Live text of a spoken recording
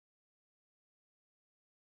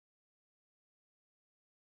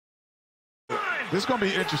This is going to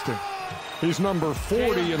be interesting. He's number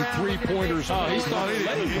 40 in three-pointers. Oh, he started He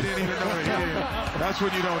late. didn't even know it. That's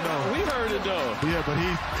what you don't know. We heard it, though. Yeah, but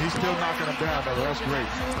he's still knocking him down, though. That's great.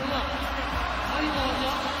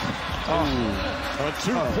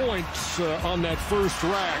 2 points on that first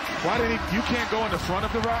rack. Why did you can't go in the front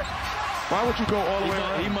of the rack? Why would you go all the way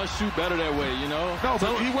around? He must shoot better that way, you know? No,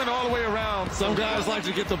 but he went all the way around. Some guys like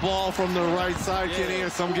to get the ball from their right side, Kenny,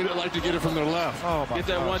 and some like to get it from their left. Oh, my Get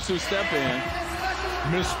that gosh. 1-2 step in.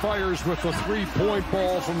 Misfires with the three-point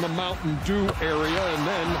ball from the Mountain Dew area, and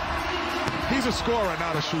then He's a scorer,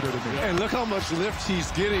 not a shooter to me. And look how much lift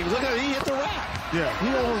he's getting. Look at he hit the rack. Yeah.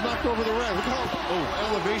 He almost knocked over the rack. Look how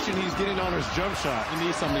elevation he's getting on his jump shot. He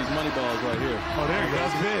needs some of these money balls right here. Oh, there you go.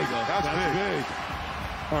 That's big. That's big.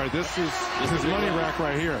 All right, this is his money rack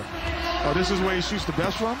right here. Oh, this is where he shoots the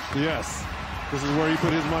best from? Yes. This is where he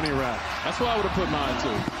put his money rack. That's where I would have put mine,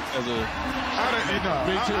 too. As a I'd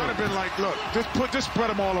have been like, look, just spread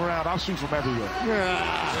them all around. I'll shoot from everywhere.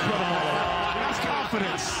 That's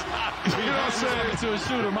confidence. You know what I'm saying? to a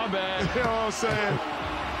shooter, my bad. You know what I'm saying?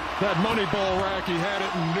 that money ball rack, he had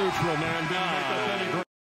it in neutral, man. Didn't make up any